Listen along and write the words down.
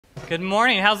Good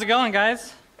morning. How's it going,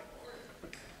 guys?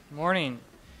 Morning.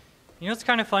 You know what's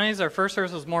kind of funny is our first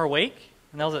service was more awake,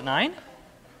 and that was at 9.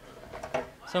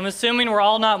 So I'm assuming we're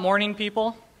all not morning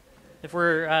people, if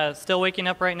we're still waking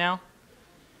up right now.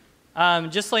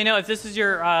 Just so you know, if this is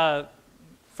your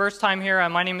first time here,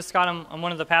 my name is Scott. I'm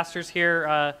one of the pastors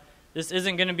here. This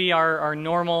isn't going to be our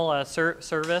normal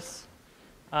service.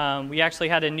 We actually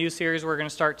had a new series we're going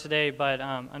to start today, but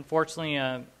unfortunately,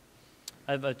 a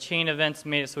chain of events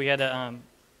made it so we had to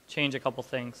change a couple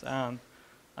things.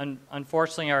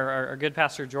 Unfortunately, our good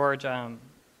pastor George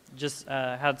just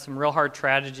had some real hard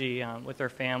tragedy with their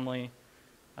family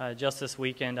just this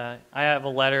weekend. I have a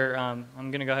letter I'm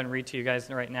going to go ahead and read to you guys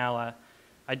right now.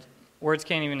 Words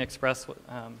can't even express what,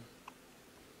 so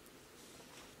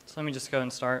let me just go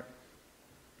and start.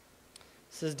 It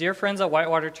says, "Dear friends at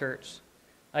Whitewater Church,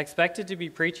 I expected to be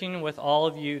preaching with all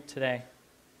of you today.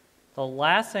 The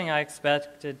last thing I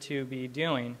expected to be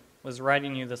doing was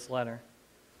writing you this letter.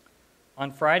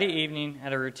 On Friday evening,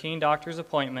 at a routine doctor's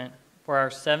appointment for our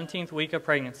 17th week of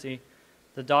pregnancy,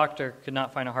 the doctor could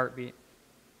not find a heartbeat.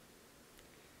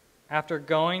 After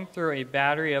going through a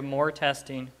battery of more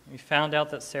testing, we found out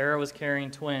that Sarah was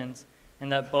carrying twins and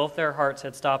that both their hearts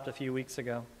had stopped a few weeks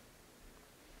ago.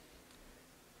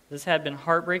 This had been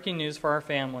heartbreaking news for our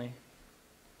family.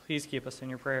 Please keep us in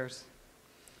your prayers.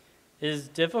 It is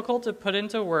difficult to put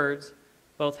into words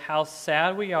both how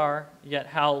sad we are, yet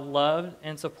how loved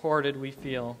and supported we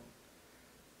feel.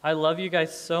 I love you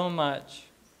guys so much,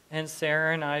 and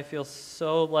Sarah and I feel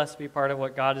so blessed to be part of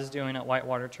what God is doing at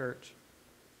Whitewater Church.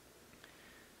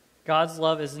 God's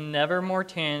love is never more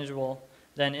tangible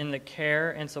than in the care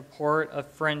and support of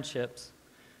friendships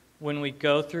when we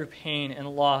go through pain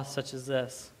and loss such as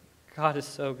this. God is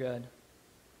so good.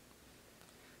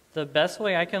 The best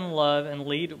way I can love and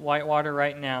lead Whitewater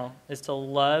right now is to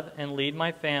love and lead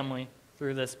my family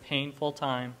through this painful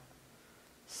time.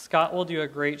 Scott will do a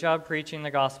great job preaching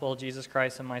the gospel of Jesus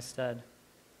Christ in my stead.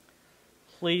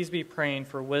 Please be praying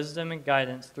for wisdom and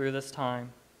guidance through this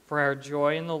time, for our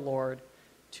joy in the Lord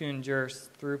to endure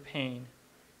through pain,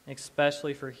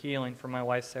 especially for healing for my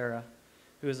wife Sarah,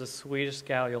 who is the sweetest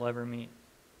gal you'll ever meet.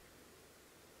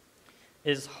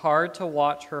 It is hard to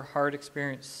watch her heart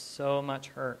experience so much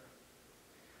hurt.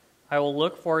 I will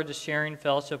look forward to sharing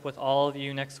fellowship with all of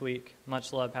you next week.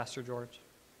 Much love, Pastor George."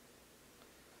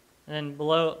 And then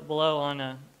below on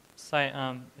a site,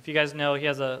 if you guys know, he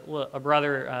has a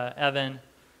brother, Evan,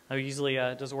 who usually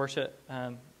does worship,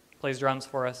 plays drums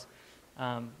for us.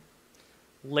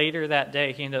 Later that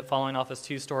day, he ended up falling off his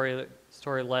two-story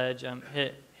ledge,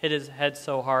 hit his head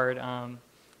so hard,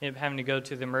 ended up having to go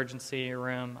to the emergency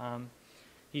room.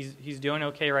 He's doing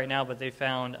okay right now, but they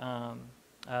found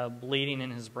bleeding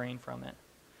in his brain from it.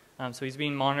 So he's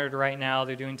being monitored right now.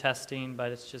 They're doing testing,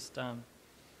 but it's just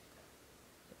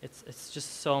it's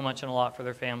just so much and a lot for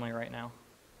their family right now.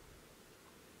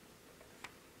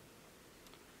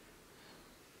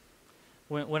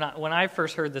 When I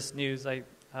first heard this news, I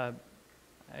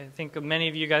think many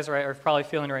of you guys are probably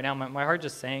feeling it right now. My heart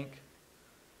just sank.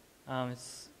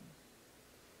 It's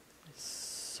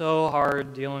so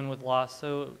hard dealing with loss.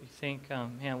 So you think,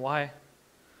 man, why,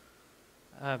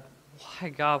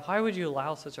 God, why would you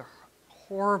allow such a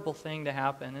horrible thing to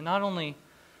happen? And not only,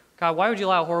 God, why would you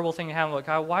allow a horrible thing to happen, but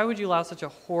God, why would you allow such a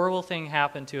horrible thing to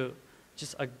happen to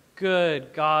just a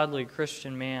good, godly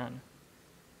Christian man?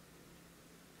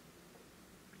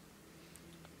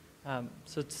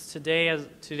 So today,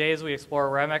 as we explore,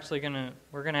 we're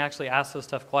gonna actually ask those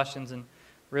tough questions and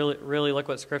really look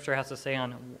what Scripture has to say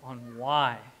on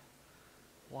why.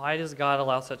 Why does God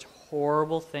allow such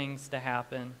horrible things to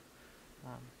happen?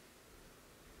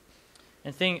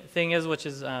 And thing is, which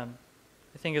is I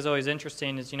think is always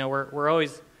interesting, is we're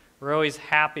always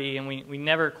happy, and we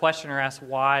never question or ask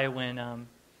why when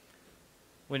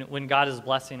God is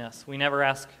blessing us. We never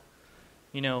ask,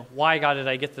 why, God, did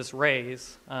I get this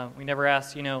raise? We never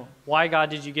ask, why, God,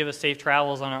 did you give us safe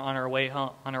travels on our way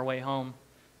home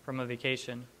from a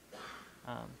vacation?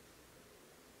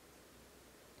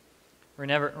 We're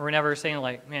never saying,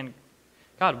 like, man,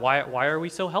 God, why are we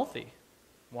so healthy?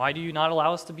 Why do you not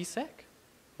allow us to be sick?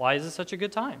 Why is this such a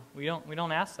good time? We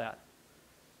don't ask that.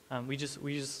 We just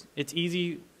it's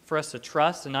easy for us to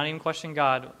trust and not even question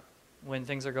God when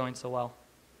things are going so well.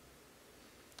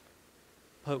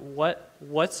 But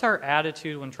what's our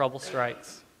attitude when trouble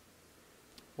strikes?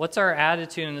 What's our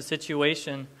attitude in the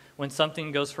situation when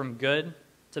something goes from good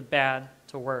to bad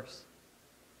to worse?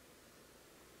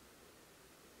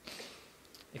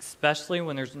 Especially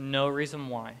when there's no reason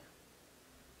why.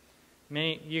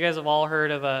 You guys have all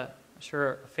heard of a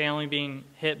family being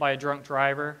hit by a drunk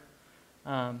driver.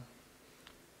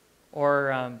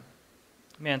 Or,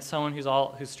 someone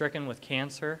who's stricken with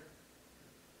cancer.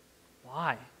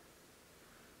 Why?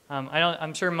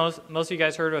 I'm sure most of you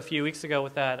guys heard a few weeks ago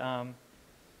with that.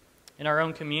 In our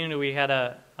own community, we had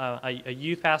a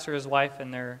youth pastor, his wife,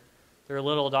 and their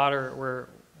little daughter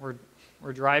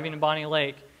were driving to Bonnie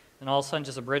Lake, and all of a sudden,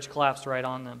 just a bridge collapsed right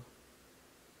on them.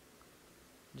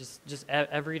 Just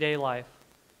everyday life.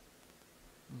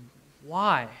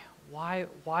 Why?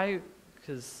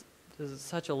 Because does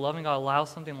such a loving God allow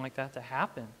something like that to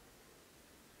happen?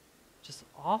 Just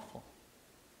awful.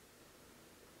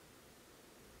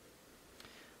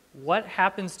 What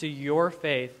happens to your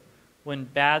faith when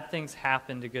bad things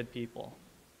happen to good people?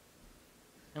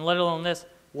 And let alone this,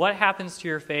 what happens to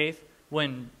your faith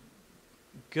when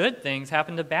good things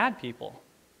happen to bad people?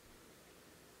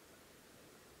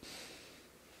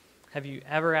 Have you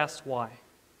ever asked why?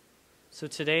 So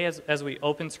today, as we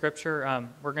open Scripture,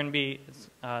 we're going to be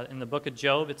in the book of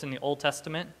Job. It's in the Old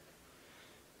Testament,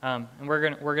 and we're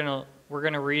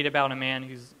going to read about a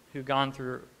man who gone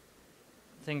through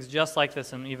things just like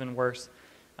this and even worse.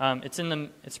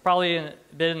 It's probably a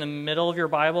bit in the middle of your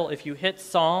Bible. If you hit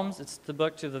Psalms, it's the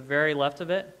book to the very left of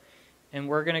it, and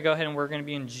we're going to go ahead and we're going to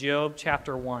be in Job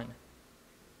chapter 1.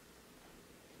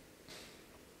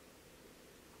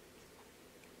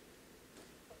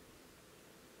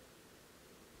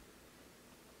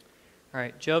 All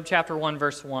right, Job chapter 1,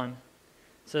 verse 1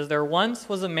 says, "There once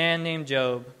was a man named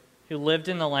Job who lived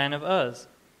in the land of Uz.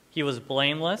 He was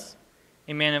blameless,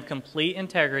 a man of complete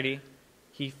integrity.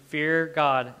 He feared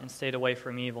God and stayed away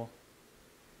from evil.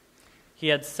 He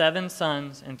had 7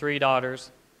 sons and 3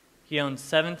 daughters. He owned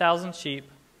 7,000 sheep,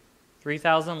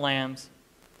 3,000 lambs,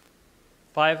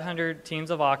 500 teams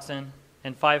of oxen,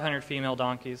 and 500 female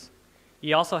donkeys.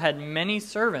 He also had many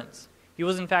servants. He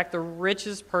was, in fact, the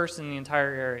richest person in the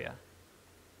entire area."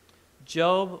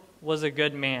 Job was a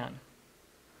good man.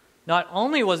 Not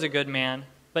only was a good man,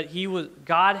 but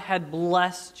God had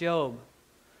blessed Job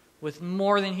with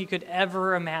more than he could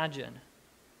ever imagine.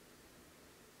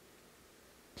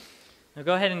 Now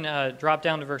go ahead and drop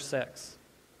down to verse 6.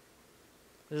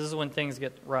 This is when things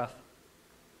get rough.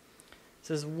 It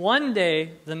says, "One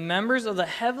day the members of the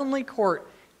heavenly court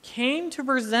came to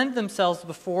present themselves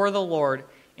before the Lord,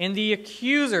 and the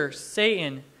accuser,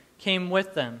 Satan, came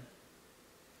with them.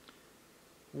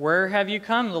 'Where have you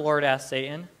come?' the Lord asked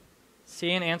Satan.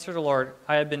 Satan answered the Lord,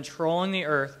 'I have been trolling the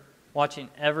earth, watching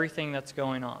everything that's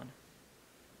going on.'"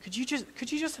 Could you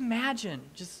just imagine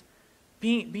just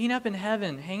being up in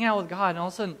heaven, hanging out with God, and all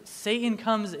of a sudden Satan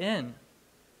comes in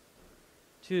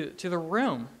to the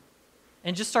room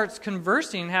and just starts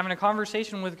conversing and having a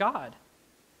conversation with God?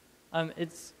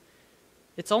 It's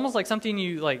almost like something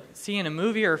you see in a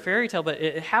movie or a fairy tale, but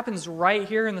it happens right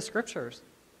here in the Scriptures.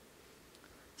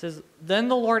 It says, "Then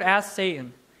the Lord asked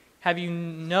Satan, 'Have you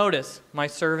noticed my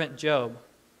servant Job?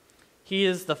 He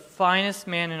is the finest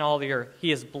man in all the earth.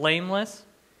 He is blameless,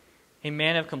 a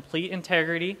man of complete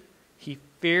integrity. He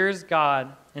fears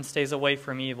God and stays away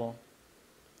from evil.'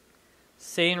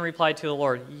 Satan replied to the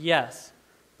Lord, 'Yes,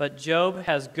 but Job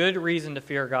has good reason to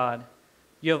fear God.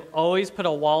 You have always put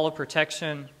a wall of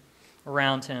protection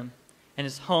around him and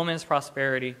his home and his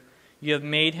prosperity. You have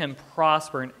made him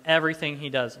prosper in everything he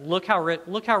does.'" Look how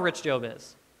rich Job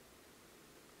is.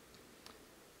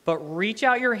 "But reach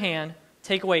out your hand,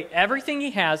 take away everything he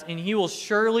has, and he will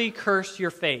surely curse your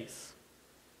face."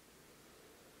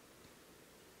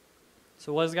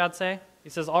 So what does God say? He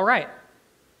says, "All right,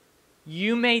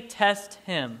 you may test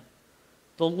him."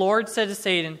 The Lord said to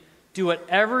Satan, "Do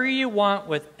whatever you want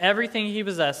with everything he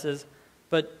possesses,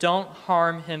 but don't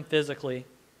harm him physically."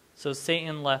 So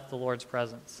Satan left the Lord's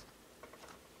presence.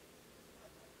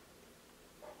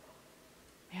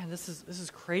 Man, this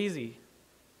is crazy.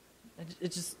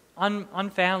 It's just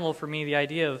unfathomable for me, the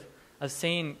idea of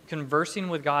Satan conversing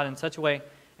with God in such a way,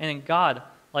 and then God,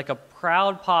 like a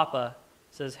proud papa,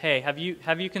 says, "Hey, have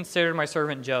you considered my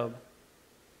servant Job?"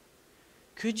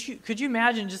 Could you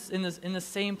imagine just in the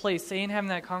same place, Satan having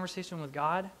that conversation with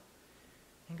God,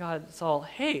 and God's all,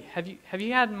 "Hey, have you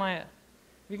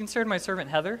considered my servant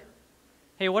Heather?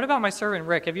 Hey, what about my servant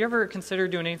Rick? Have you ever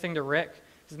considered doing anything to Rick?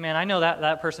 Because man, I know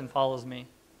that person follows me."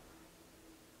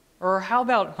 Or how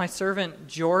about my servant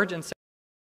George and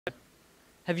Sarah?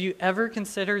 Have you ever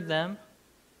considered them?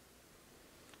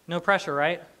 No pressure,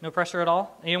 right? No pressure at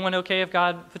all? Anyone okay if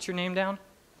God puts your name down?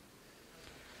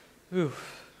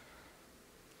 Oof.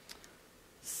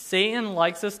 Satan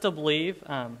likes us to believe,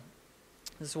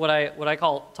 this is what I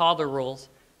call toddler rules,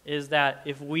 is that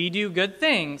if we do good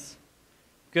things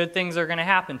are going to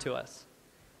happen to us.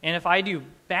 And if I do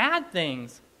bad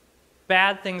things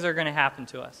are going to happen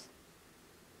to us.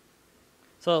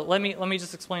 So let me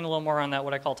just explain a little more on that,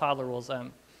 what I call toddler rules.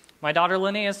 My daughter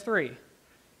Linnea is 3.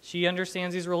 She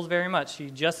understands these rules very much. She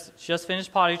just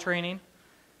finished potty training,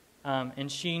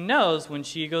 and she knows when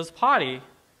she goes potty,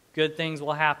 good things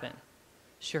will happen.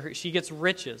 She gets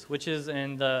riches, which is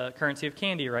in the currency of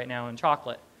candy right now, and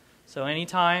chocolate. So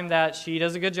anytime that she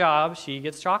does a good job, she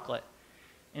gets chocolate.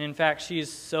 And in fact, she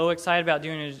is so excited about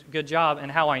doing a good job,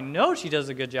 and how I know she does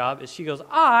a good job is she goes,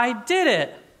 I did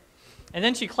it! And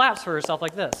then she claps for herself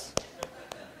like this.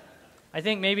 I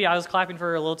think maybe I was clapping for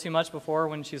her a little too much before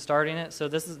when she was starting it, so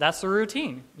that's the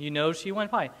routine. You know she went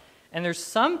potty. And there's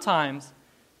sometimes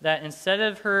that instead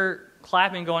of her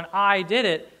clapping going, I did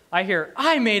it, I hear,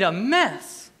 I made a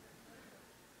mess.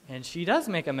 And she does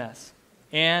make a mess.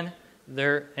 And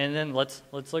then let's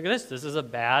look at this. This is a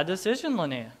bad decision,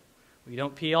 Linnea. We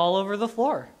don't pee all over the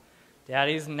floor.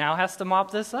 Daddy now has to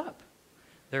mop this up.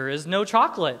 There is no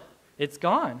chocolate. It's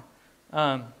gone.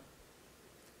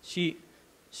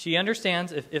 She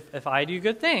understands if I do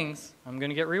good things, I'm going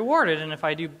to get rewarded. And if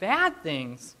I do bad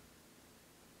things,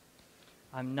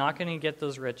 I'm not going to get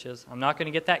those riches. I'm not going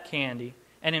to get that candy.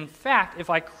 And in fact, if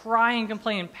I cry and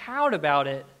complain and pout about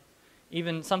it,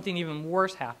 something even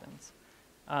worse happens.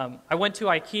 I went to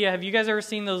IKEA. Have you guys ever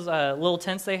seen those little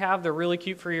tents they have? They're really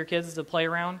cute for your kids to play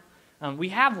around. We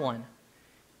have one.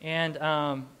 And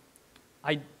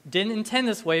I didn't intend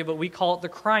this way, but we call it the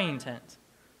crying tent.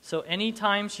 So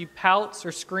anytime she pouts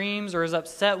or screams or is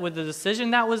upset with the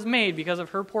decision that was made because of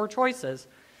her poor choices,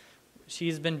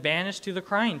 she's been banished to the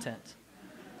crying tent.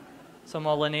 So I'm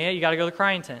all, Linnea, you got to go to the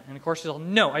crying tent. And of course she's all,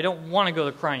 no, I don't want to go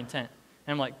to the crying tent.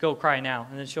 And I'm like, go cry now.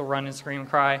 And then she'll run and scream and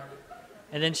cry.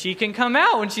 And then she can come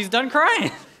out when she's done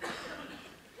crying.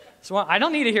 So I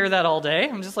don't need to hear that all day.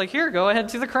 I'm just like, here, go ahead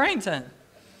to the crying tent.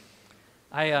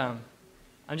 I'm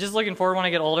just looking forward when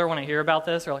I get older, when I hear about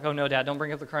this. They're like, oh no, Dad, don't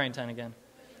bring up the crying tent again.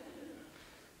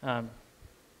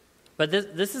 But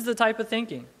this is the type of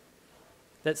thinking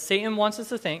that Satan wants us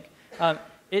to think.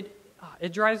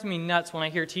 It drives me nuts when I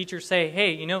hear teachers say,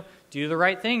 hey, do the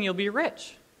right thing, you'll be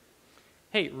rich.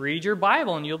 Hey, read your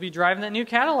Bible and you'll be driving that new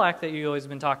Cadillac that you've always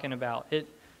been talking about.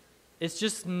 It's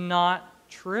just not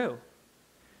true.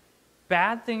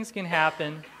 Bad things can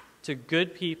happen to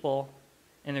good people,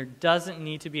 and there doesn't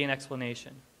need to be an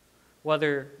explanation.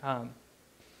 Whether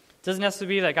it doesn't have to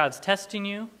be that God's testing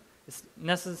you. It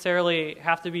necessarily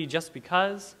have to be just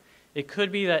because. It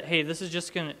could be that, hey, this is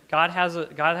just going to, God has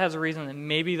a reason that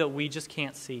maybe that we just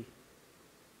can't see.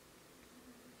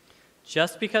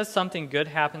 Just because something good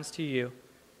happens to you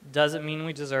doesn't mean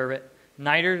we deserve it.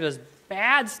 Neither does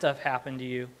bad stuff happen to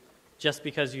you just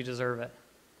because you deserve it.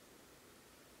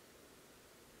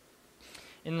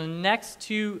 In the next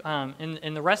two,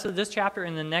 in the rest of this chapter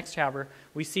and the next chapter,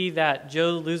 we see that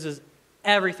Job loses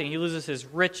everything. He loses his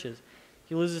riches.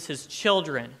 He loses his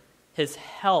children, his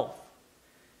health.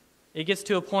 It gets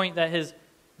to a point that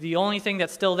the only thing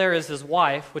that's still there is his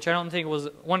wife, which I don't think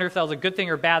wonder if that was a good thing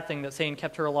or bad thing that Satan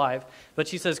kept her alive. But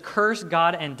she says, curse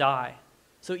God and die.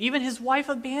 So even his wife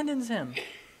abandons him.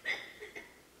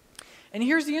 And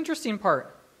here's the interesting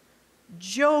part.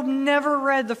 Job never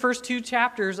read the first 2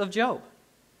 chapters of Job.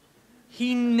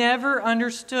 He never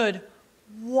understood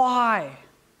why.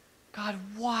 God,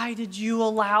 why did you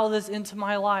allow this into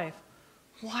my life?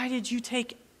 Why did you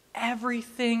take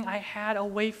everything I had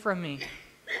away from me?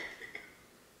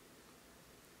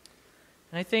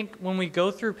 And I think when we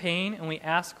go through pain and we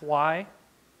ask why,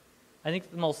 I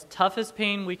think the most toughest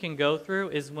pain we can go through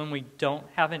is when we don't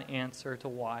have an answer to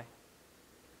why.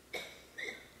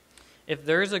 If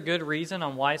there's a good reason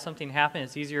on why something happened,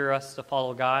 it's easier for us to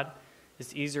follow God.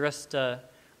 It's easier for us to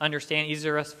understand,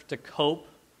 easier for us to cope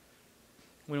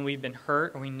when we've been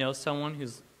hurt or we know someone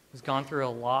who's gone through a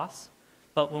loss.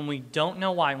 But when we don't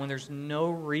know why, when there's no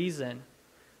reason,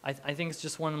 I think it's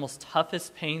just one of the most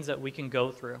toughest pains that we can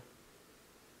go through.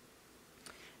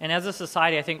 And as a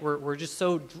society, I think we're just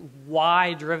so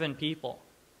why-driven people.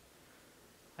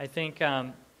 I think,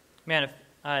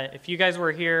 if you guys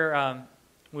were here,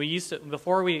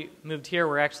 before we moved here,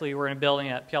 we were in a building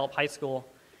at Puyallup High School.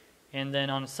 And then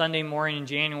on a Sunday morning in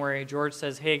January, George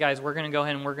says, hey guys, we're going to go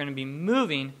ahead and we're going to be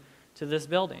moving to this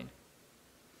building.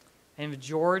 And if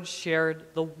George shared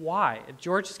the why, if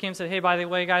George just came and said, hey, by the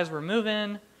way, guys, we're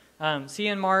moving, see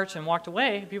you in March, and walked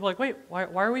away, people are like, wait, why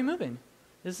are we moving?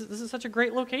 This is such a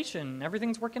great location.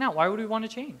 Everything's working out. Why would we want to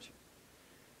change?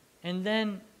 And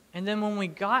then when we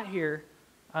got here,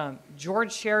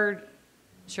 George shared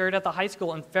at the high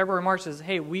school in February, March, says,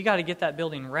 hey, we got to get that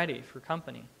building ready for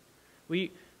company.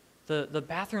 The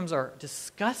bathrooms are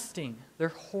disgusting. They're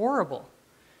horrible.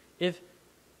 If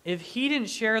he didn't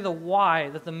share the why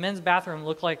that the men's bathroom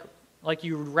looked like like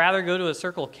you'd rather go to a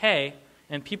Circle K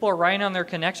and people are writing on their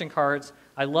connection cards,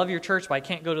 I love your church, but I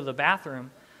can't go to the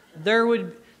bathroom,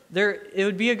 it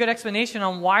would be a good explanation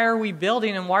on why are we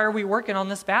building and why are we working on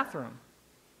this bathroom.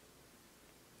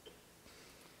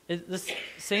 The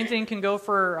same thing can go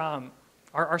for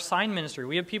our sign ministry.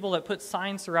 We have people that put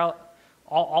signs throughout,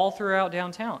 all throughout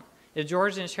downtown. If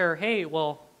George didn't share, hey,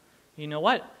 well, you know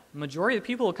what? Majority of the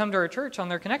people who come to our church on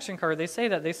their connection card, they say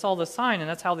that they saw the sign and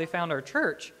that's how they found our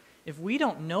church. If we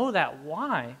don't know that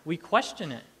why, we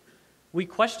question it. We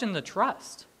question the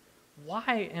trust.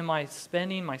 Why am I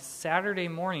spending my Saturday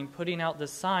morning putting out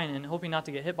this sign and hoping not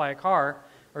to get hit by a car,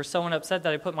 or someone upset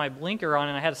that I put my blinker on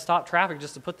and I had to stop traffic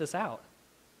just to put this out?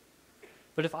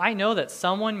 But if I know that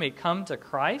someone may come to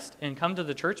Christ and come to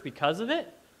the church because of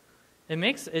it,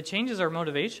 it changes our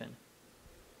motivation.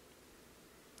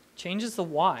 Changes the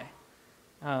why.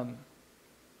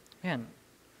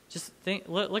 Just think,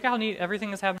 look how neat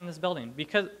everything is happening in this building.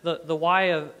 Because the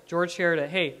why of George shared it,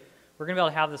 hey, we're going to be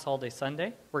able to have this all day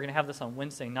Sunday. We're going to have this on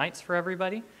Wednesday nights for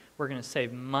everybody. We're going to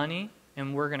save money,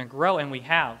 and we're going to grow, and we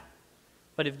have.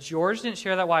 But if George didn't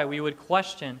share that why, we would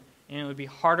question, and it would be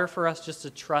harder for us just to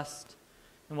trust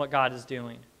in what God is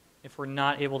doing if we're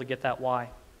not able to get that why.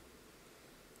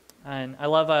 And I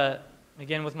love,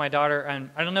 again, with my daughter, and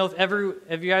I don't know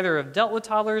if you either have dealt with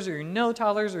toddlers or you know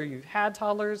toddlers or you've had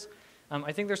toddlers.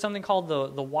 I think there's something called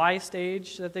the why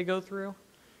stage that they go through.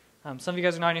 Some of you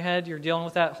guys are nodding your head. You're dealing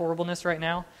with that horribleness right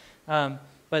now.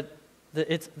 But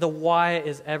the why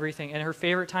is everything. And her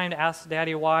favorite time to ask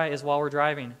Daddy why is while we're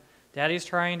driving. Daddy's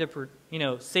trying to,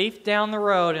 safe down the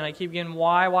road, and I keep getting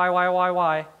why.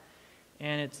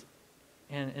 And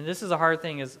this is a hard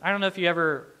thing. Is I don't know if you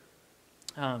ever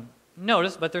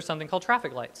noticed, but there's something called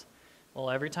traffic lights. Well,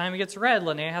 every time it gets red,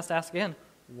 Linnea has to ask again,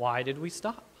 why did we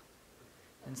stop?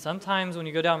 And sometimes when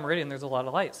you go down Meridian, there's a lot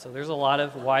of lights. So there's a lot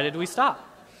of, why did we stop?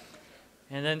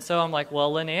 And then so I'm like,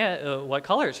 well, Linnea, what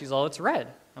color? She's all, it's red.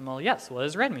 I'm all, yes, what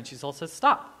does red mean? She's all, says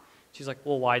stop. She's like,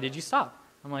 well, why did you stop?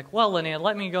 I'm like, well, Linnea,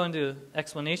 let me go into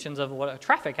explanations of what a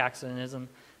traffic accident is and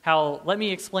let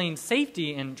me explain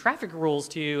safety and traffic rules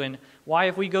to you and why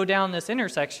if we go down this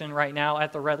intersection right now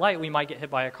at the red light, we might get hit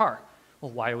by a car.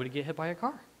 Well, why would we get hit by a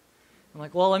car? I'm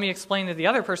like, well, let me explain that the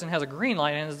other person has a green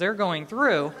light, and as they're going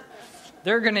through,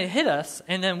 they're going to hit us,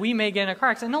 and then we may get in a car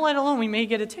accident. No, let alone we may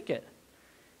get a ticket.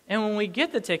 And when we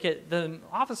get the ticket, the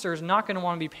officer is not going to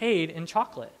want to be paid in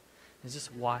chocolate. It's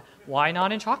just, why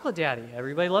not in chocolate, Daddy?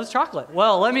 Everybody loves chocolate.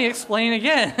 Well, let me explain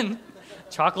again.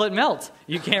 Chocolate melts.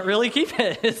 You can't really keep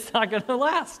it. It's not going to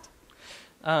last.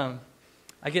 I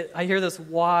hear this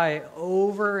why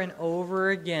over and over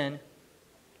again,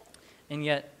 and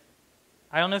yet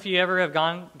I don't know if you ever have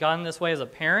gone this way as a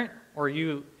parent, or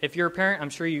if you're a parent,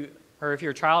 I'm sure or if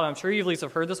you're a child, I'm sure you at least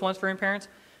have heard this once from your parents,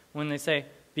 when they say,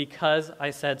 because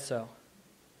I said so.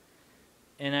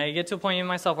 And I get to a point in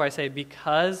myself where I say,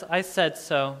 because I said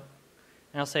so,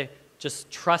 and I'll say, just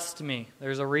trust me.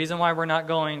 There's a reason why we're not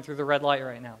going through the red light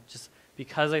right now. Just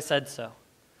because I said so.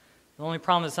 The only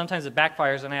problem is sometimes it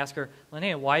backfires, and I ask her,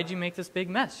 Linnea, why did you make this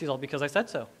big mess? She's all, because I said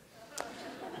so.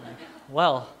 I'm like,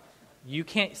 well, you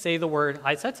can't say the word,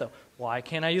 I said so. Why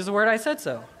can't I use the word, I said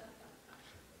so?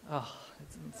 Oh,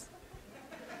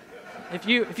 if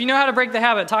you know how to break the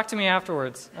habit, talk to me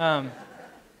afterwards. I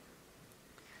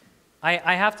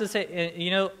have to say,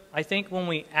 I think when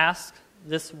we ask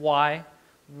this why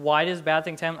does bad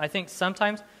things happen, I think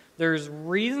sometimes there's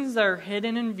reasons that are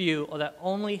hidden in view that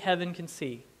only heaven can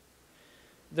see.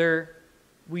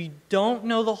 We don't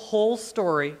know the whole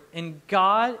story, and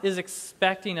God is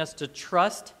expecting us to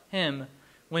trust Him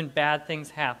when bad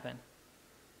things happen.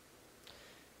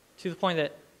 To the point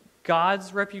that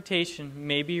God's reputation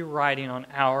may be riding on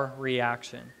our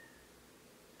reaction.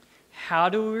 How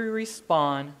do we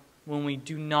respond when we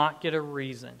do not get a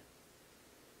reason?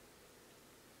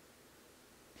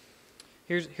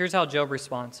 Here's how Job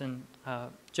responds in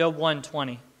Job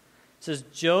 1:20. It says,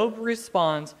 Job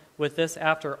responds with this: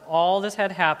 after all this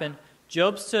had happened,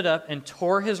 Job stood up and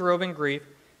tore his robe in grief.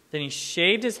 Then he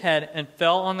shaved his head and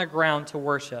fell on the ground to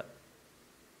worship.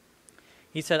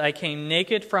 He said, I came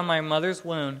naked from my mother's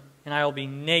womb, and I will be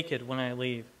naked when I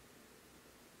leave.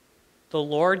 The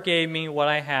Lord gave me what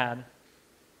I had,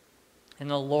 and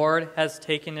the Lord has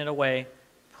taken it away.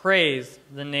 Praise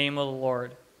the name of the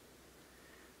Lord.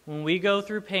 When we go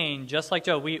through pain, just like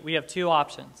Job, we have two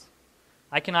options.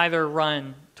 I can either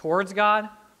run towards God,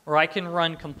 or I can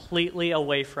run completely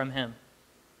away from Him.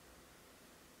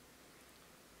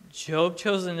 Job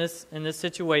chose in this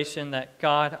situation that,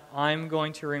 God, I'm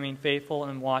going to remain faithful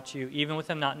and watch you, even with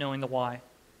him not knowing the why.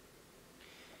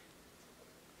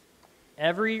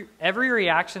 every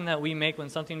reaction that we make when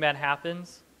something bad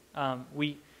happens,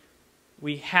 we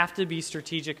have to be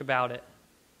strategic about it.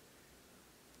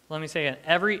 Let me say it.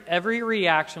 Every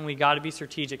reaction, we got to be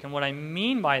strategic. And what I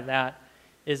mean by that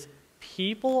is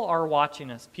people are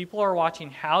watching us. People are watching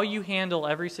how you handle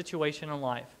every situation in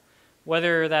life.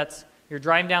 Whether that's you're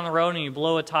driving down the road and you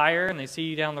blow a tire and they see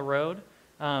you down the road.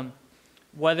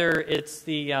 Whether it's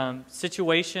the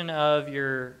situation of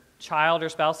your child or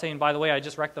spouse saying, by the way, I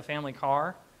just wrecked the family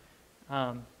car.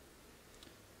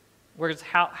 Whereas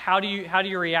how do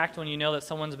you react when you know that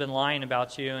someone's been lying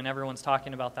about you and everyone's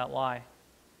talking about that lie?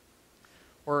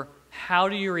 Or how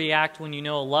do you react when you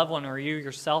know a loved one or you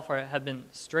yourself have been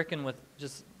stricken with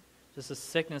just a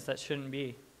sickness that shouldn't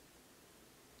be?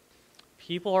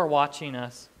 People are watching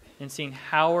us and seeing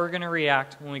how we're going to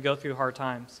react when we go through hard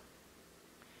times.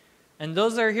 And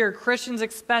those that are here, Christians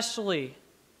especially,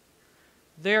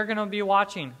 they're going to be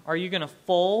watching. Are you going to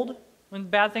fold when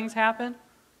bad things happen?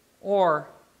 Or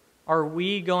are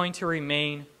we going to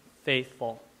remain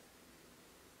faithful?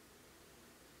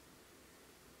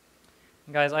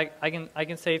 And guys, I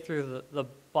can say through the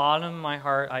bottom of my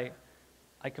heart,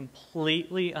 I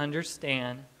completely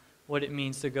understand what it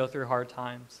means to go through hard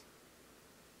times.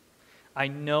 I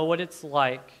know what it's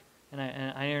like, and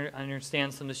I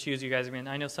understand some of the shoes you guys are in.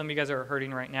 I know some of you guys are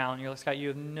hurting right now, and you're like, Scott, you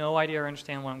have no idea or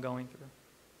understand what I'm going through.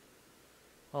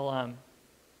 Well,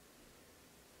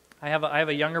 I have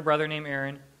a younger brother named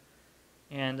Aaron,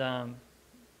 and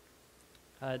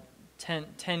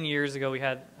 10 years ago we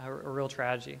had a real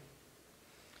tragedy.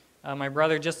 My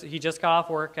brother just got off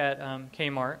work at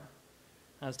Kmart.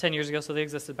 It was 10 years ago, so they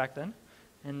existed back then.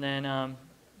 And then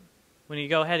when he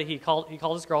called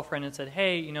his girlfriend and said,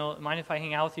 hey, mind if I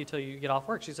hang out with you till you get off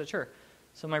work? She said, sure.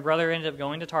 So my brother ended up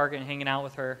going to Target and hanging out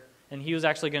with her, and he was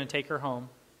actually going to take her home.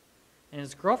 And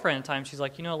his girlfriend at the time, she's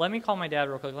like, let me call my dad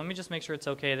real quick. Let me just make sure it's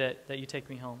okay that you take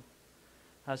me home.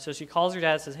 So she calls her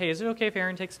dad and says, hey, is it okay if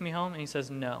Aaron takes me home? And he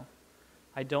says, no.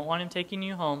 I don't want him taking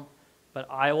you home, but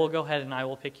I will go ahead and I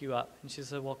will pick you up. And she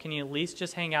said, well, can you at least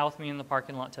just hang out with me in the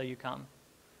parking lot till you come? And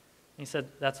he said,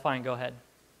 that's fine, go ahead.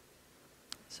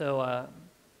 So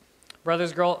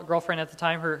brother's girlfriend at the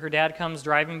time, her dad comes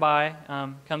driving by,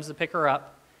 comes to pick her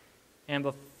up. And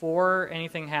before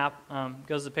anything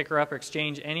goes to pick her up or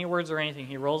exchange any words or anything,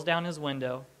 he rolls down his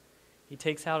window, he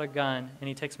takes out a gun, and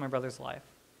he takes my brother's life.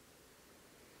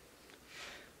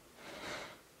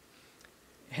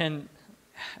 And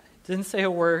didn't say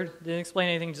a word, didn't explain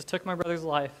anything, just took my brother's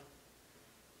life.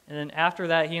 And then after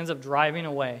that, he ends up driving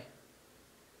away.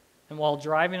 And while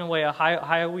driving away, a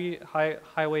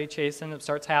highway chase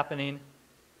starts happening.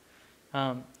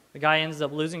 The guy ends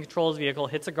up losing control of his vehicle,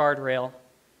 hits a guardrail,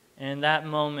 and in that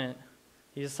moment,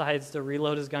 he decides to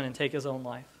reload his gun and take his own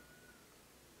life.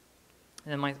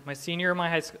 And my senior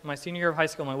year of high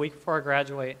school, my week before I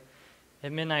graduate,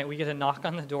 at midnight, we get a knock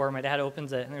on the door. My dad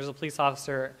opens it, and there's a police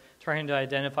officer trying to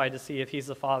identify to see if he's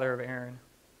the father of Aaron.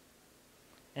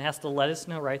 And has to let us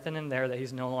know right then and there that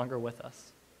he's no longer with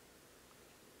us.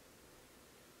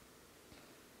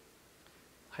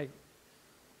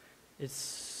 It's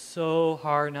so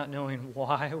hard not knowing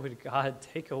why would God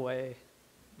take away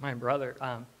my brother.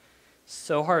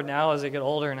 So hard now as I get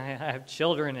older and I have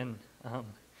children and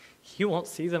you won't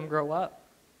see them grow up.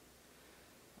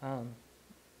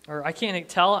 Or I can't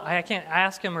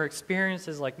ask him or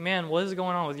experiences like, man, what is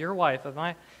going on with your wife?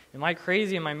 Am I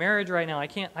crazy in my marriage right now? I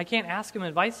can't ask him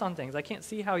advice on things. I can't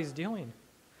see how he's doing.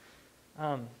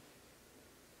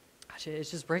 It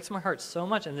just breaks my heart so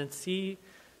much, and then see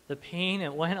the pain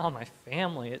it went on my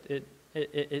family.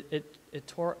 It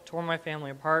tore my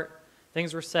family apart.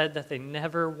 Things were said that they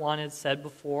never wanted said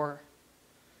before.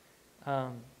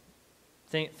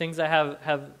 Things that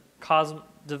have caused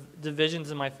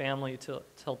divisions in my family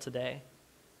till today.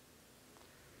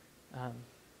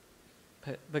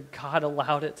 But God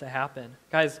allowed it to happen.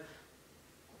 Guys,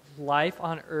 life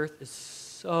on earth is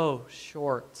so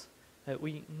short that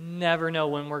we never know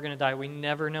when we're going to die. We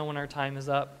never know when our time is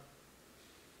up.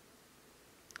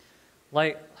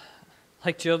 Like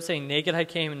Job saying, naked I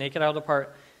came and naked I'll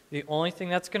depart. The only thing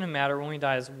that's going to matter when we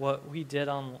die is what we did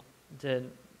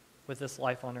with this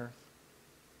life on earth.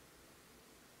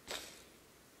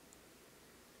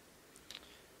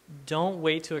 Don't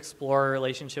wait to explore a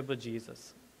relationship with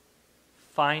Jesus.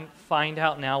 Find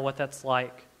out now what that's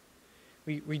like.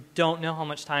 We don't know how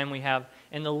much time we have,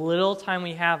 and the little time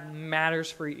we have matters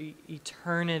for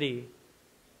eternity.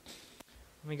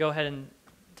 Let me go ahead and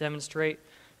demonstrate.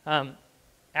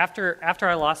 After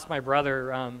I lost my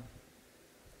brother,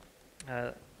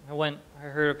 I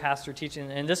heard a pastor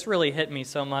teaching, and this really hit me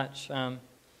so much.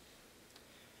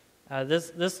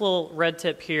 This little red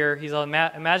tip here,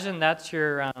 imagine that's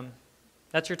your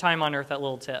time on earth, that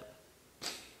little tip.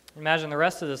 Imagine the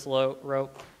rest of this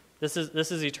rope. This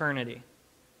is eternity.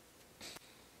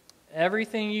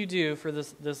 Everything you do for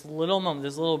this little moment,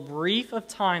 this little brief of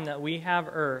time that we have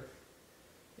earth,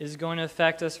 is going to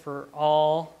affect us for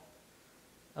all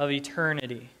of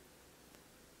eternity.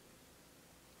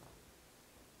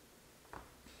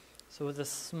 So with the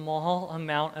small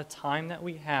amount of time that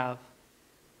we have,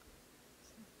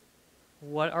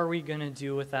 what are we going to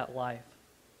do with that life?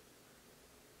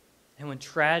 And when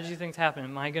tragedy things happen,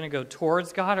 am I going to go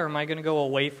towards God or am I going to go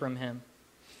away from Him?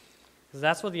 Because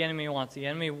that's what the enemy wants. The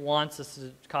enemy wants us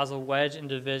to cause a wedge and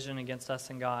division against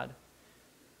us and God.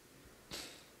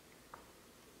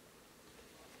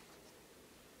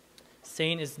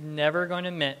 Satan is never going to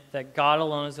admit that God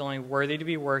alone is the only worthy to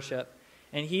be worshipped.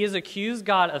 And he has accused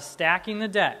God of stacking the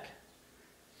deck.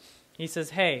 He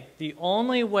says, hey, the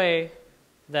only way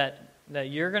that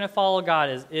you're going to follow God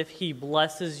is if He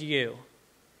blesses you.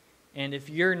 And if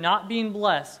you're not being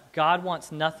blessed, God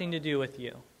wants nothing to do with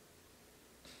you.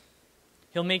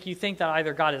 He'll make you think that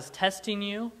either God is testing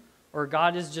you or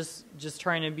God is just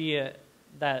trying to be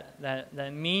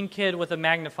that mean kid with a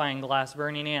magnifying glass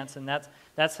burning ants. And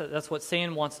that's what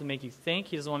Satan wants to make you think.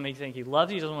 He doesn't want to make you think He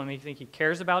loves you. He doesn't want to make you think He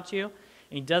cares about you.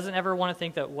 And he doesn't ever want to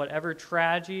think that whatever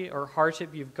tragedy or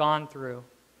hardship you've gone through,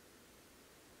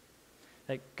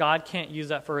 that God can't use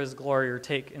that for His glory or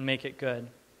take and make it good.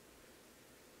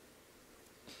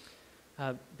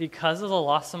 Because of the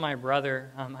loss of my brother,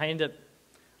 I ended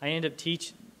up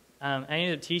teaching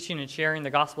and sharing the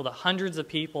gospel to hundreds of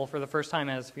people for the first time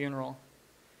at his funeral.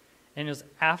 And it was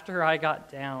after I got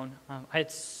down, I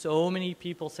had so many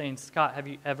people saying, Scott, have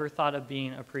you ever thought of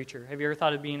being a preacher? Have you ever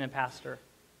thought of being a pastor?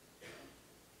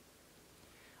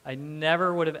 I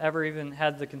never would have ever even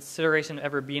had the consideration of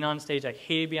ever being on stage. I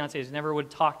hated being on stage. I never would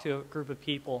talk to a group of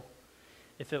people.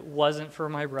 If it wasn't for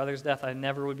my brother's death, I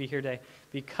never would be here today.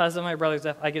 Because of my brother's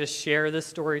death, I get to share this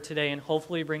story today and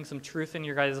hopefully bring some truth in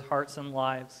your guys' hearts and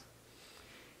lives.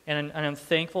 And I'm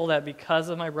thankful that because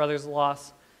of my brother's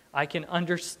loss, I can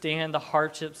understand the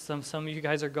hardships some of you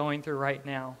guys are going through right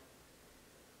now.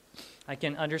 I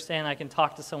can understand, I can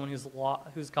talk to someone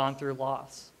who's gone through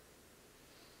loss.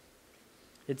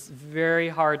 It's very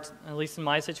hard, at least in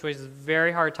my situation, it's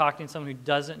very hard talking to someone who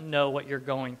doesn't know what you're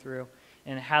going through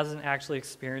and hasn't actually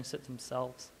experienced it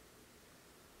themselves.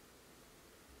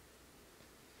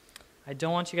 I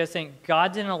don't want you guys to think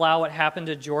God didn't allow what happened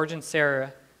to George and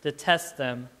Sarah to test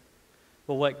them,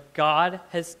 but what God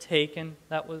has taken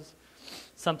that was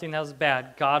something that was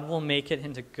bad, God will make it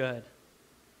into good.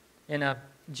 In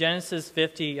Genesis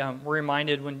 50, we're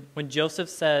reminded when Joseph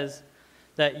says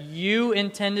that you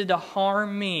intended to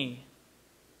harm me,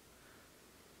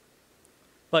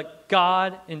 but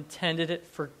God intended it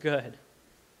for good.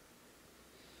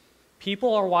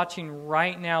 People are watching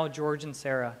right now George and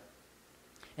Sarah,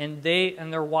 and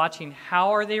they're watching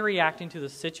how are they reacting to the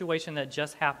situation that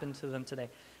just happened to them today.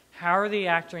 How are they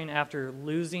acting after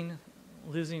losing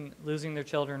their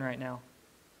children right now?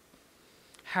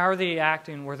 How are they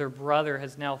acting where their brother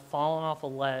has now fallen off a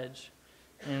ledge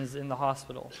and is in the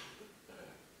hospital?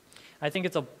 I think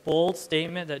it's a bold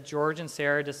statement that George and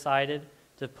Sarah decided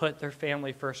to put their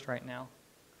family first right now.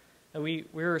 And we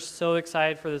were so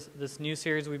excited for this new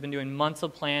series. We've been doing months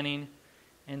of planning,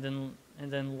 and then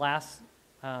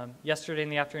yesterday in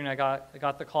the afternoon I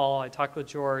got the call. I talked with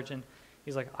George, and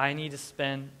he's like, I need to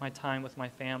spend my time with my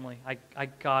family. I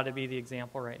got to be the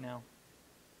example right now.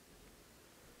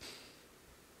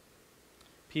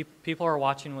 People are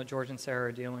watching what George and Sarah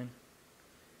are doing.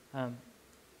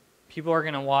 People are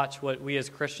going to watch what we as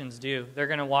Christians do. They're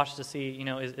going to watch to see,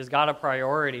 is God a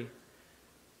priority?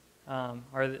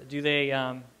 Do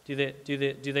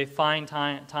they find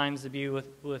times to be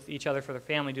with each other for their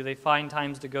family? Do they find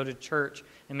times to go to church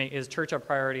and is church a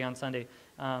priority on Sunday?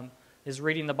 Is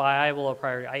reading the Bible a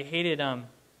priority? I hated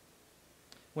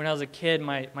when I was a kid.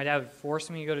 My dad would force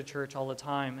me to go to church all the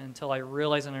time until I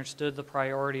realized and understood the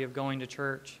priority of going to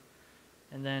church.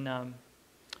 And then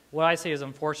what I say is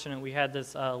unfortunate. We had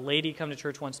this lady come to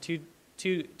church once, two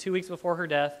weeks before her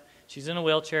death. She's in a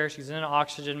wheelchair. She's in an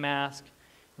oxygen mask.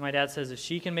 And my dad says, if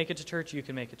she can make it to church, you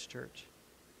can make it to church.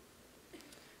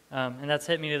 And that's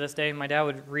hit me to this day. My dad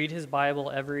would read his Bible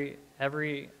every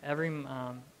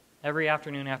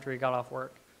afternoon after he got off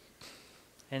work.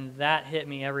 And that hit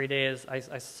me every day as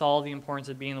I saw the importance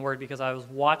of being in the Word, because I was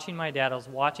watching my dad. I was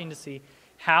watching to see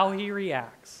how he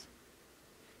reacts.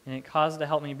 And it caused to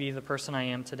help me be the person I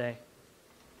am today.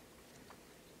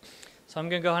 So I'm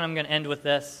going to go ahead and I'm going to end with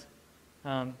this.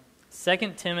 2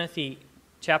 Timothy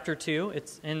chapter 2.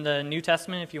 It's in the New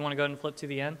Testament if you want to go ahead and flip to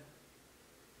the end.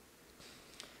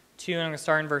 2, and I'm going to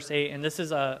start in verse 8. And this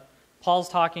is Paul's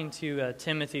talking to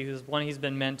Timothy, who's one he's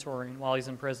been mentoring while he's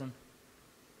in prison.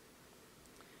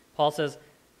 Paul says,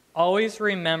 "Always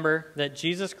remember that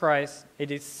Jesus Christ, a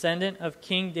descendant of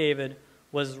King David,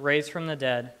 was raised from the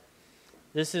dead.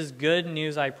 This is good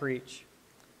news I preach.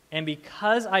 And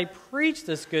because I preach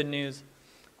this good news,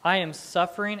 I am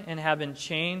suffering and have been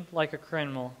chained like a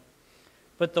criminal.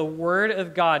 But the word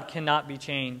of God cannot be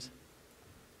chained.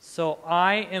 So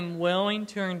I am willing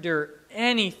to endure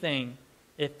anything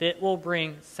if it will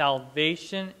bring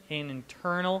salvation and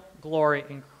eternal glory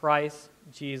in Christ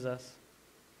Jesus,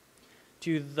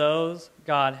 to those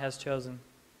God has chosen.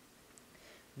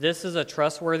 This is a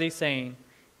trustworthy saying.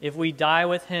 If we die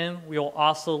with him, we will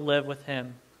also live with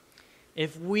him.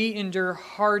 If we endure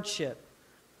hardship,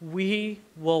 we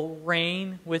will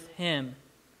reign with him.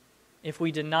 If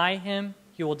we deny him,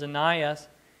 he will deny us.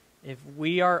 If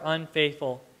we are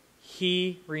unfaithful,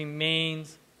 he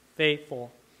remains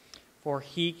faithful, for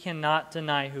he cannot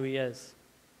deny who he is."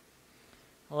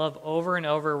 I love over and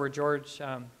over where George,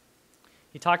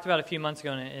 he talked about a few months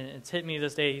ago, and it's hit me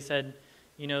this day. He said,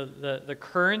 the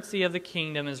currency of the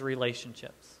kingdom is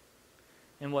relationships.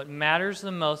 And what matters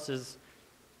the most is,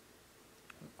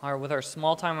 with our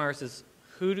small time hours, is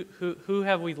who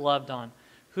have we loved on?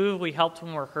 Who have we helped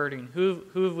when we're hurting? Who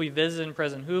have we visited in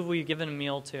prison? Who have we given a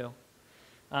meal to?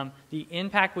 The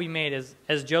impact we made is,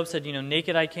 as Job said,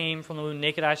 naked I came from the womb,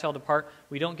 naked I shall depart.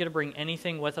 We don't get to bring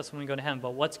anything with us when we go to heaven.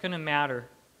 But what's going to matter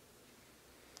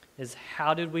is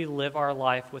how did we live our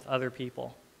life with other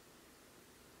people?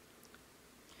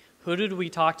 Who did we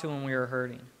talk to when we were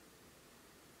hurting?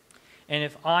 And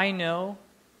if I know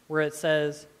where it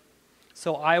says,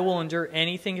 "So I will endure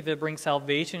anything if it brings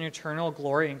salvation and eternal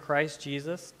glory in Christ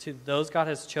Jesus to those God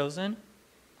has chosen,"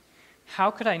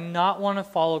 how could I not want to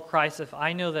follow Christ if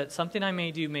I know that something I may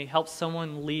do may help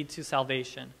someone lead to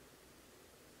salvation?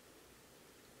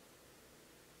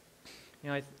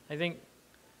 I think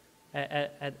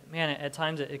at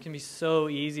times it can be so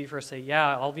easy for us to say,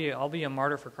 "Yeah, I'll be a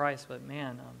martyr for Christ," but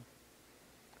man,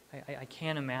 I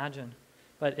can't imagine.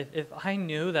 But if I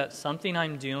knew that something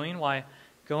I'm doing while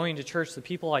going to church, the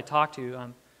people I talk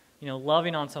to,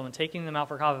 loving on someone, taking them out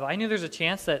for coffee, if I knew there's a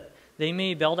chance that they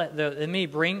may it may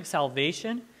bring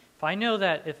salvation, if I know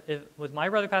that if with my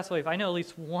brother passed away, if I know at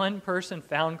least one person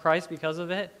found Christ because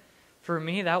of it, for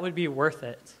me that would be worth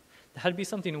it. That would be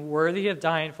something worthy of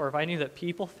dying for. If I knew that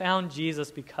people found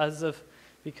Jesus because of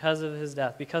his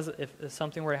death, because if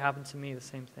something were to happen to me, the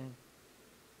same thing.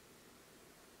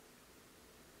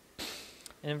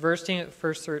 And in verse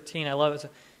 13, I love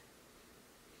it.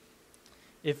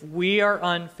 If we are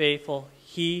unfaithful,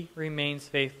 he remains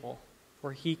faithful,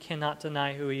 for he cannot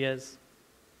deny who he is.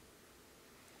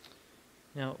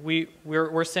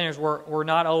 We're sinners. We're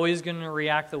not always going to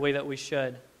react the way that we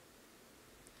should.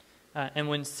 And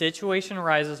when situation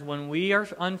arises, when we are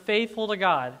unfaithful to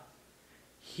God,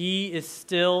 he is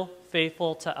still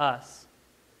faithful to us.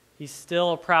 He's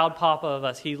still a proud papa of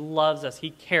us. He loves us.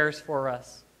 He cares for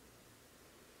us.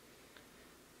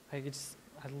 I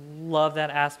love that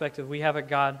aspect of we have a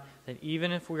God that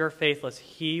even if we are faithless,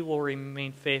 he will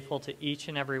remain faithful to each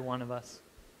and every one of us.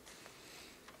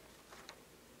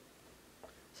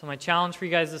 So my challenge for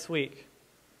you guys this week,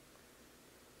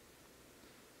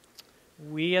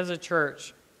 we as a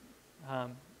church, I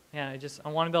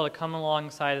want to be able to come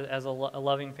alongside as a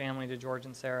loving family to George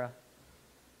and Sarah.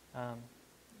 And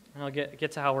I'll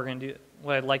get to how we're going to do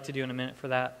what I'd like to do in a minute for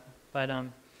that. But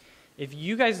if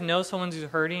you guys know someone who's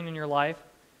hurting in your life,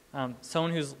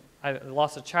 someone who's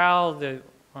lost a child, they're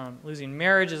losing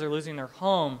marriages or losing their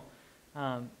home,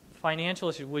 financial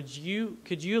issues,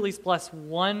 could you at least bless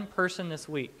one person this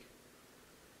week?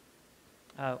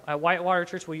 At Whitewater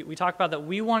Church, we talk about that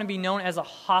we want to be known as a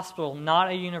hospital, not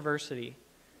a university.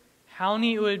 How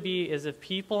neat would it be is if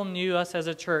people knew us as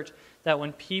a church, that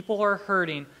when people are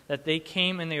hurting, that they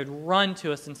came and they would run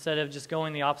to us instead of just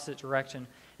going the opposite direction,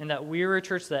 and that we were a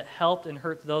church that helped and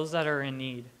hurt those that are in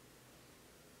need.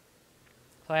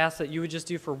 So I ask that you would just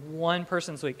do for one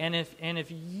person this week. And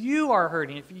if you are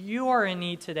hurting, if you are in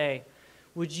need today,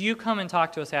 would you come and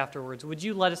talk to us afterwards? Would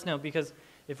you let us know? Because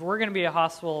if we're going to be a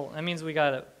hospital, that means we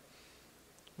got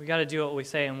to do what we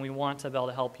say, and we want to be able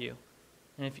to help you.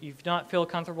 And if you don't feel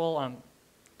comfortable,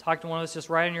 talk to one of us. Just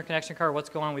write on your connection card what's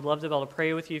going on. We'd love to be able to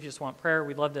pray with you if you just want prayer.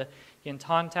 We'd love to get in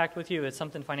contact with you if it's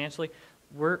something financially.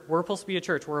 We're supposed to be a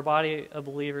church. We're a body of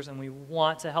believers, and we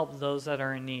want to help those that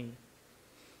are in need.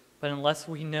 But unless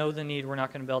we know the need, we're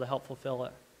not going to be able to help fulfill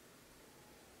it.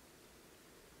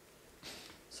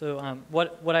 So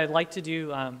what I'd like to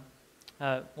do,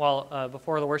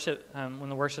 before the worship, when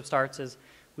the worship starts, is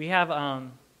we have.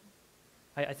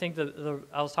 I think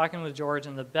I was talking with George,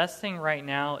 and the best thing right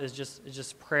now is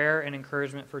just prayer and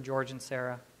encouragement for George and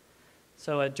Sarah.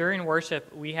 So during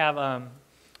worship, we have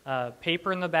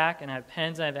paper in the back, and I have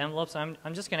pens and I have envelopes. I'm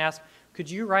just going to ask, could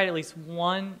you write at least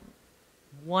one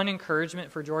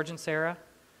encouragement for George and Sarah?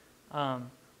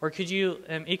 Or could you?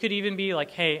 It could even be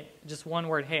like, hey, just one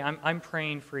word. Hey, I'm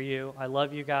praying for you. I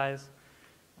love you guys.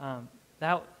 I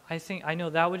know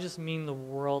that would just mean the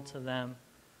world to them.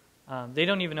 They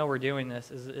don't even know we're doing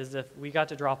this. Is if we got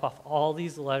to drop off all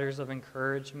these letters of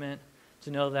encouragement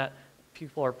to know that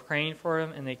people are praying for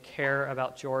them and they care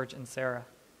about George and Sarah.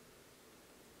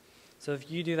 So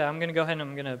if you do that, I'm going to go ahead and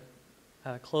I'm going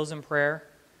to close in prayer.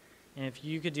 And if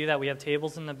you could do that, we have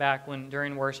tables in the back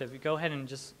during worship. You go ahead and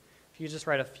if you just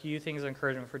write a few things of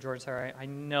encouragement for George and Sarah, I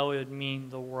know it would mean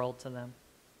the world to them.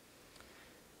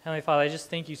 Heavenly Father, I just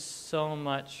thank you so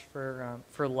much for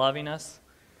loving us.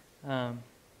 God,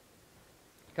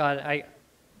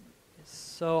 it's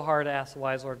so hard to ask the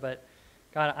wise Lord, but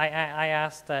God, I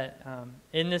ask that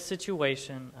in this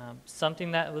situation,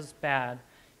 something that was bad,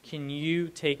 can you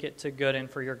take it to good and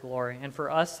for your glory? And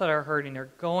for us that are hurting or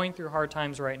going through hard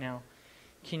times right now,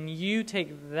 can you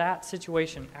take that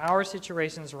situation, our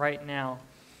situations right now,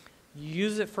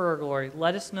 use it for our glory?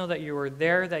 Let us know that you are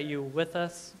there, that you are with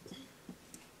us,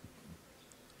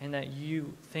 and that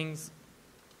things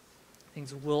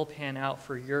will pan out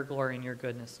for your glory and your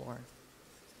goodness, Lord.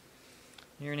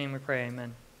 In your name we pray,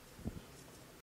 amen.